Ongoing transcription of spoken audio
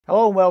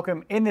Hello and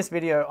welcome. In this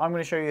video, I'm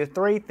going to show you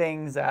 3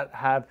 things that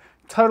have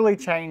totally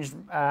changed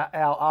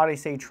our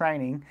RDC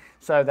training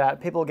so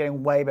that people are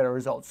getting way better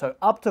results. So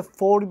up to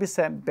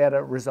 40%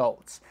 better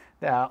results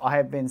that I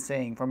have been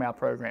seeing from our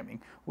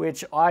programming,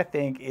 which I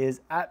think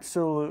is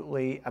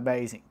absolutely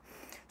amazing.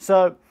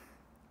 So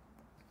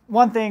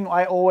one thing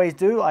I always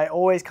do, I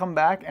always come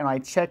back and I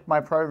check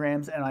my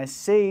programs and I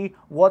see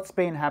what's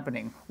been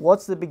happening,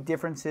 what's the big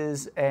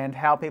differences and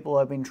how people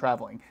have been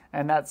traveling.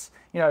 And that's,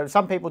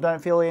 some people don't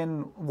fill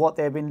in what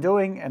they've been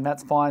doing and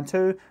that's fine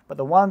too, but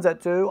the ones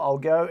that do, I'll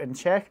go and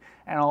check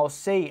and I'll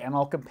see and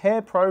I'll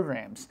compare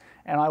programs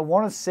and I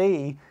want to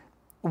see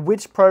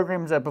which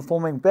programs are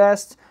performing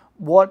best,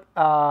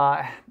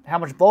 how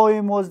much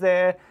volume was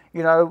there,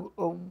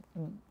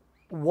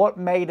 what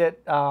made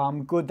it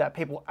good that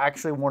people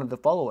actually wanted to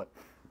follow it.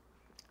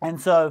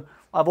 And so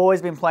I've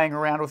always been playing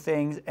around with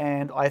things,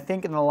 and I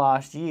think in the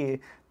last year,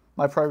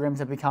 my programs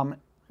have become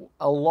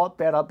a lot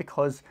better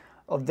because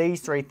of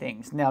these 3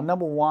 things. Now,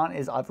 number 1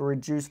 is I've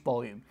reduced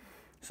volume.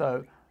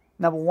 So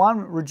number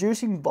 1,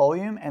 reducing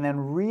volume and then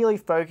really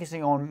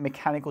focusing on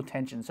mechanical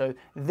tension. So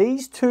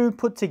these 2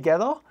 put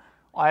together,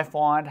 I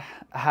find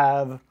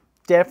have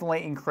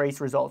definitely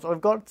increased results. So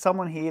I've got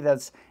someone here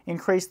that's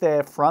increased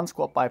their front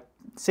squat by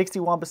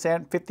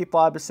 61%,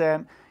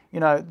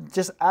 55%,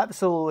 just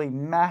absolutely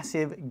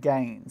massive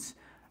gains.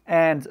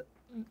 And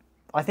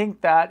I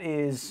think that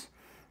is,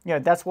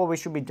 that's what we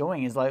should be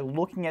doing, is like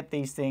looking at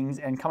these things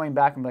and coming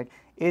back and be like,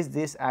 is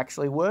this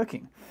actually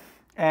working?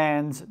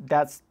 And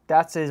that's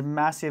a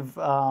massive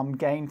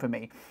gain for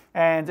me.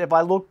 And if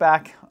I look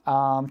back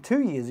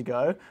 2 years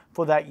ago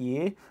for that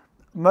year,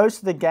 most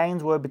of the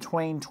gains were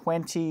between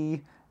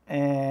 20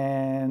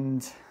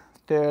 and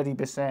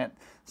 30%.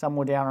 Some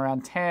were down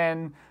around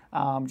 10.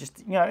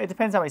 It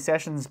depends how many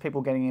sessions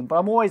people are getting in, but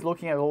I'm always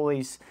looking at all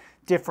these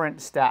different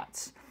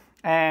stats.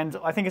 And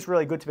I think it's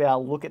really good to be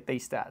able to look at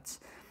these stats.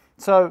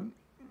 So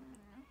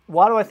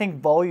why do I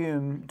think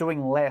volume,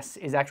 doing less,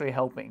 is actually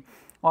helping?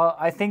 Well,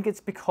 I think it's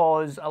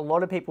because a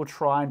lot of people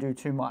try and do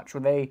too much,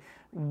 or they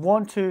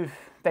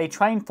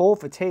train for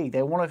fatigue.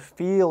 They want to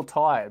feel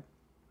tired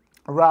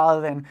rather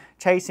than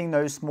chasing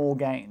those small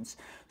gains.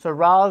 So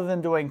rather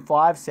than doing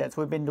 5 sets,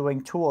 we've been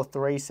doing 2 or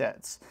 3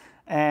 sets.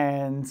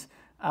 And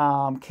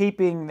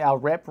keeping our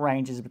rep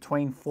ranges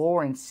between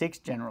 4 and 6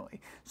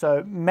 generally.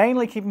 So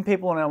mainly keeping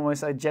people in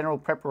almost a general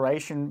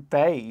preparation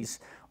phase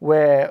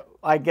where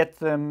I get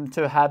them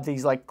to have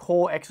these like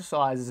core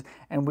exercises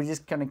and we're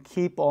just going to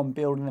keep on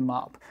building them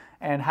up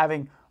and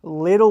having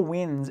little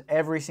wins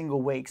every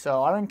single week.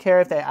 So I don't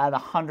care if they add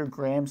 100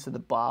 grams to the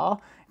bar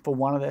for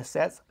one of their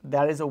sets,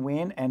 that is a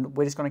win, and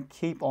we're just going to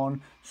keep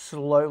on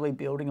slowly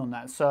building on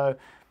that. So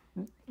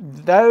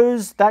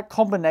that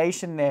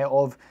combination there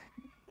of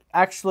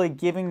actually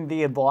giving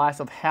the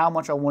advice of how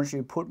much I want you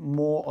to put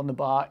more on the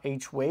bar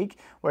each week,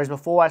 whereas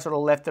before I sort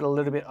of left it a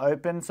little bit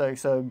open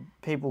so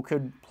people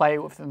could play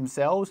with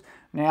themselves.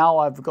 Now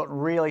I've got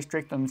really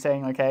strict on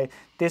saying, okay,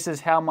 this is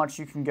how much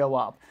you can go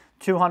up,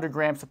 200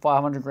 grams to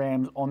 500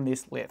 grams on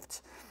this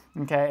lift.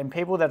 Okay, and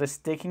people that are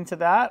sticking to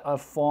that I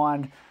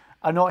find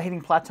are not hitting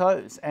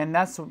plateaus, and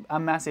that's a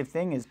massive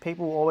thing, is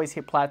people always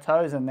hit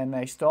plateaus and then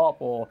they stop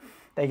or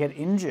they get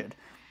injured.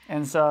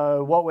 And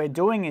so what we're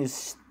doing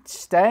is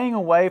staying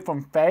away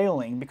from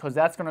failing, because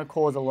that's going to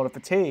cause a lot of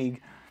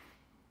fatigue.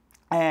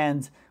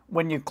 And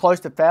when you're close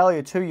to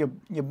failure too,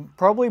 you're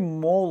probably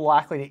more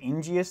likely to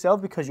injure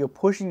yourself because you're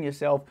pushing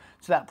yourself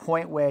to that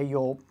point where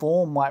your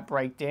form might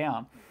break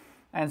down.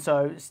 And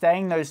so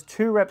staying those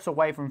 2 reps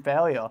away from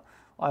failure,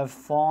 I'm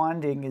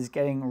finding, is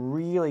getting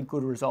really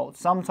good results.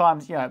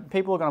 Sometimes,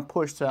 people are going to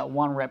push to that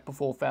 1 rep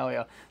before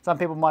failure. Some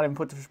people might even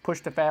push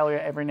to failure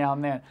every now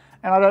and then.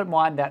 And I don't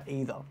mind that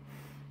either.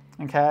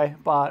 Okay,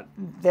 but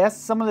that's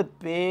some of the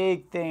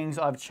big things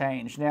I've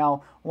changed.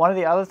 Now, one of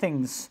the other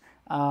things,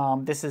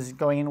 this is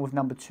going in with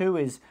number 2,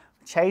 is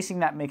chasing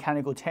that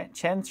mechanical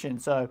tension.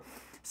 So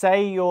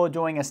say you're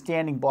doing a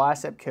standing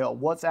bicep curl.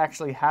 What's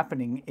actually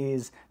happening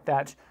is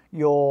that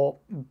your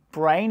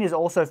brain is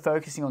also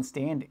focusing on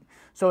standing.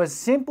 So a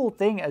simple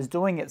thing as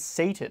doing it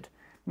seated,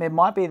 it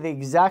might be the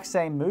exact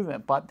same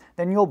movement, but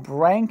then your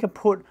brain can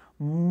put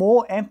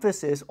more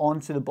emphasis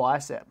onto the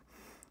bicep.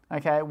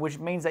 Okay, which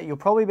means that you'll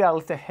probably be able to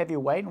lift a heavier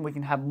weight and we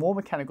can have more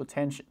mechanical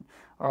tension,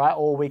 all right?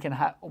 Or we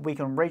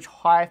can reach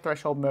higher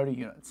threshold motor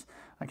units,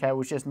 okay,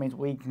 which just means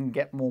we can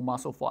get more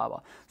muscle fiber.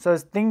 So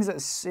it's things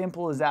as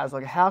simple as that. It's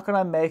like, how can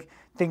I make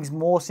things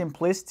more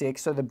simplistic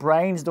so the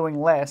brain's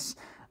doing less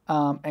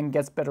and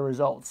gets better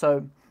results?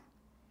 So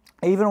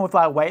even with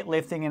our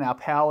weightlifting and our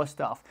power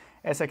stuff,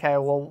 it's okay,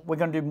 well, we're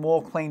going to do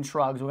more clean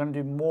shrugs, we're going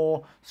to do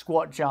more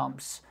squat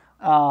jumps,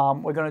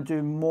 we're going to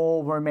do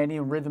more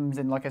Romanian rhythms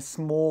in like a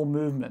small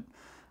movement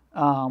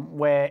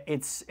where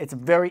it's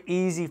very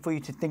easy for you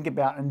to think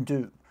about and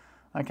do,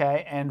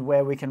 okay, and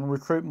where we can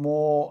recruit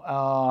more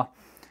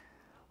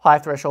high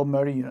threshold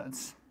motor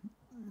units.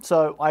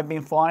 So I've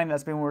been finding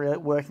that's been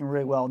working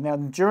really well. Now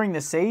during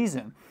the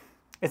season,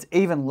 it's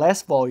even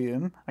less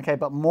volume, okay,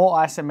 but more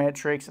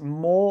isometrics,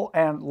 more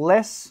and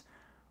less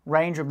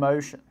range of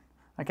motion.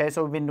 Okay,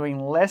 so we've been doing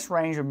less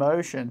range of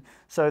motion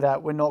so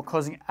that we're not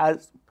causing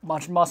as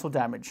much muscle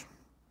damage.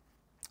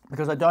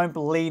 Because I don't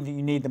believe that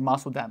you need the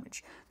muscle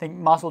damage. I think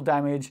muscle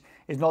damage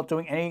is not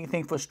doing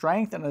anything for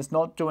strength, and it's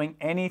not doing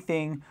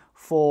anything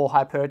for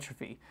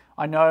hypertrophy.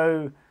 I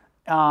know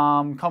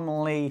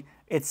commonly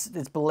it's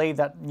believed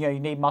that you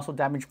need muscle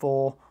damage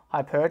for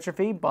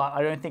hypertrophy, but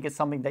I don't think it's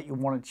something that you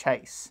want to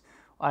chase.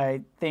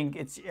 I think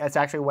it's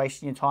actually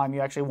wasting your time.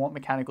 You actually want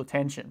mechanical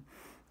tension.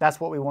 That's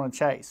what we want to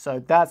chase.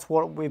 So that's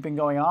what we've been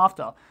going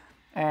after.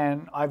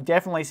 And I've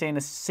definitely seen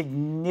a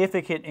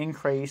significant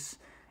increase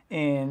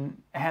in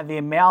the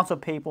amount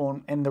of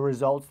people and the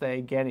results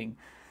they're getting.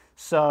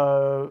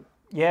 So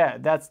yeah,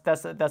 that's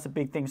a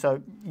big thing.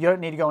 So you don't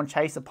need to go and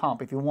chase a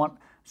pump. If you want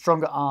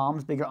stronger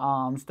arms, bigger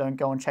arms, don't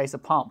go and chase a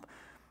pump.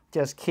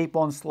 Just keep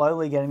on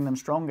slowly getting them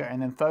stronger,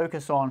 and then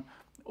focus on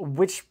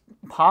which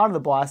part of the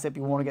bicep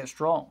you want to get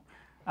strong.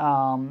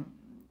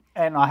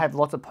 And I have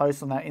lots of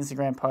posts on that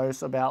Instagram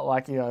posts about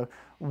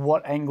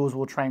what angles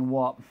will train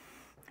what.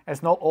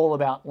 It's not all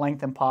about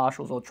length and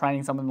partials or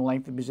training someone in the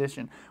length of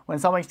position. When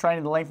somebody's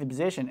training the length of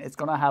position, it's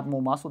going to have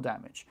more muscle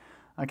damage.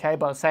 Okay,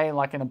 but say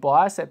like in a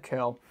bicep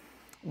curl,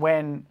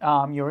 when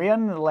you're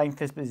in the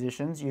length of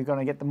positions, you're going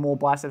to get the more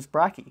biceps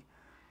brachii.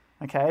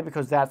 Okay,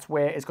 because that's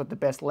where it's got the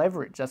best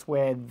leverage. That's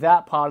where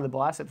that part of the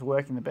biceps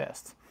working the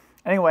best.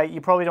 Anyway,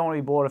 you probably don't want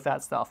to be bored of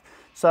that stuff.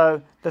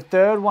 So the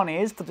third one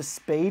is for the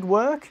speed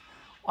work.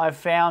 I've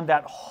found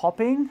that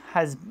hopping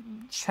has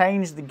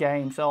changed the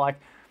game. So like,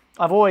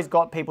 I've always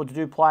got people to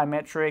do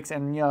plyometrics,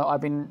 and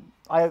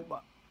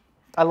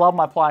I love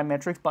my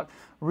plyometrics, but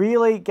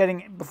really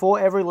before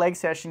every leg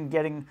session,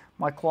 getting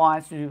my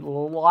clients to do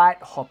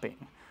light hopping.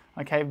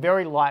 Okay,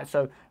 very light.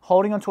 So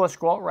holding onto a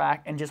squat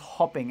rack and just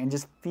hopping and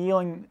just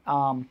feeling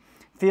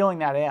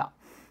that out.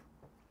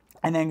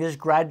 And then just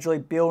gradually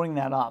building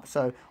that up.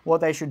 So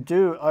what they should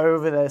do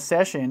over the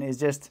session is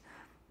just,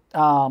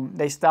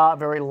 they start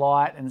very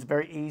light and it's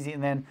very easy,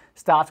 and then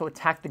start to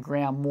attack the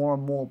ground more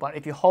and more. But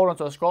if you hold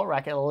onto a squat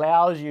rack, it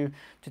allows you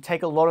to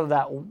take a lot of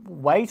that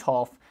weight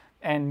off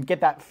and get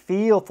that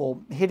feel for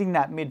hitting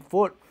that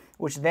midfoot,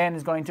 which then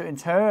is going to, in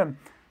turn,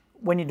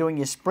 when you're doing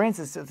your sprints,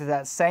 it's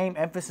that same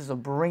emphasis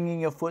of bringing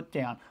your foot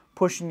down,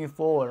 pushing you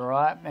forward, all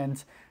right?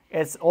 And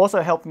it's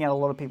also helping out a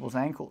lot of people's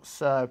ankles.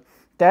 So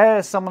there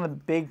are some of the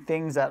big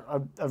things that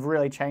have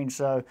really changed.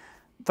 So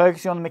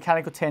focusing on the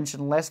mechanical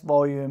tension, less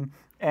volume,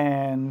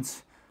 and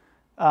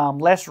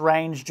less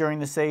range during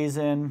the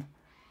season.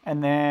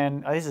 And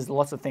then, this is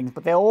lots of things,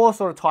 but they're all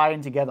sort of tied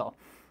in together.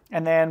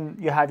 And then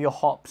you have your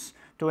hops,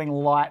 doing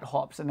light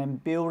hops, and then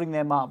building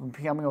them up and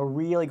becoming a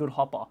really good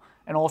hopper.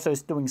 And also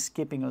doing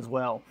skipping as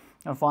well.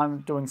 I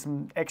find doing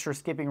some extra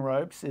skipping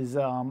ropes is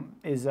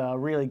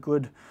really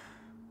good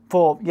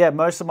for,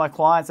 most of my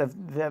clients. I've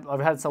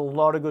had a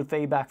lot of good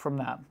feedback from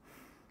that.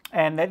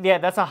 And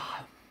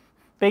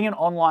being an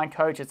online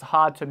coach, it's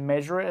hard to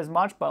measure it as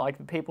much, but like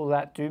the people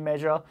that do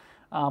measure,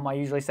 I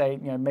usually say,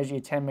 measure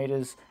your 10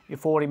 meters, your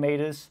 40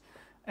 meters,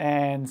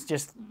 and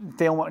just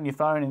film it on your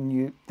phone, and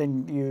you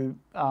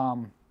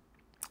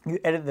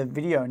edit the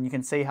video and you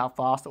can see how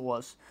fast it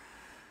was.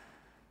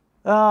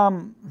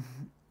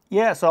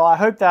 So I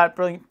hope that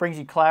brings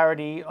you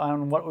clarity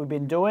on what we've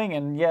been doing,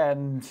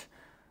 and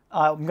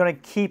I'm going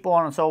to keep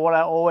on. So what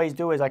I always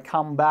do is I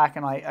come back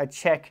and I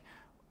check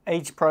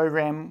each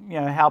program,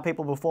 how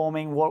people are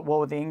performing, what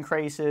were the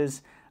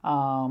increases,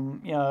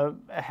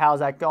 how's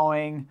that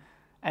going,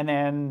 and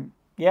then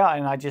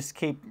and I just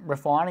keep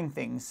refining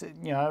things.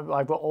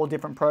 I've got all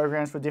different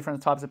programs for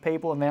different types of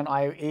people, and then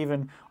I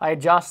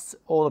adjust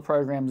all the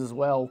programs as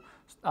well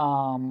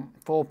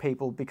for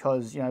people,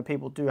 because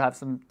people do have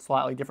some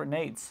slightly different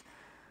needs.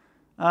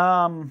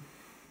 I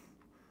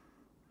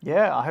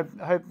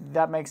hope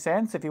that makes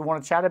sense. If you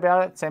want to chat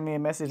about it, send me a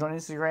message on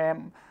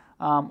Instagram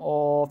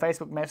or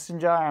Facebook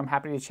Messenger. I'm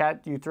happy to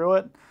chat you through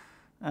it.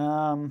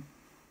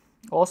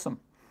 Awesome.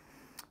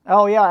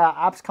 Oh yeah,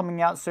 our app's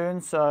coming out soon,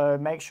 so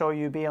make sure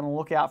you be on the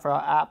lookout for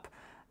our app.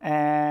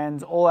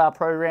 And all our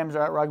programs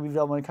are at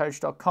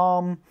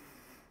rugbydevelopmentcoach.com.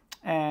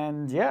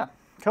 And yeah,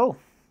 cool.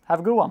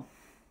 Have a good one.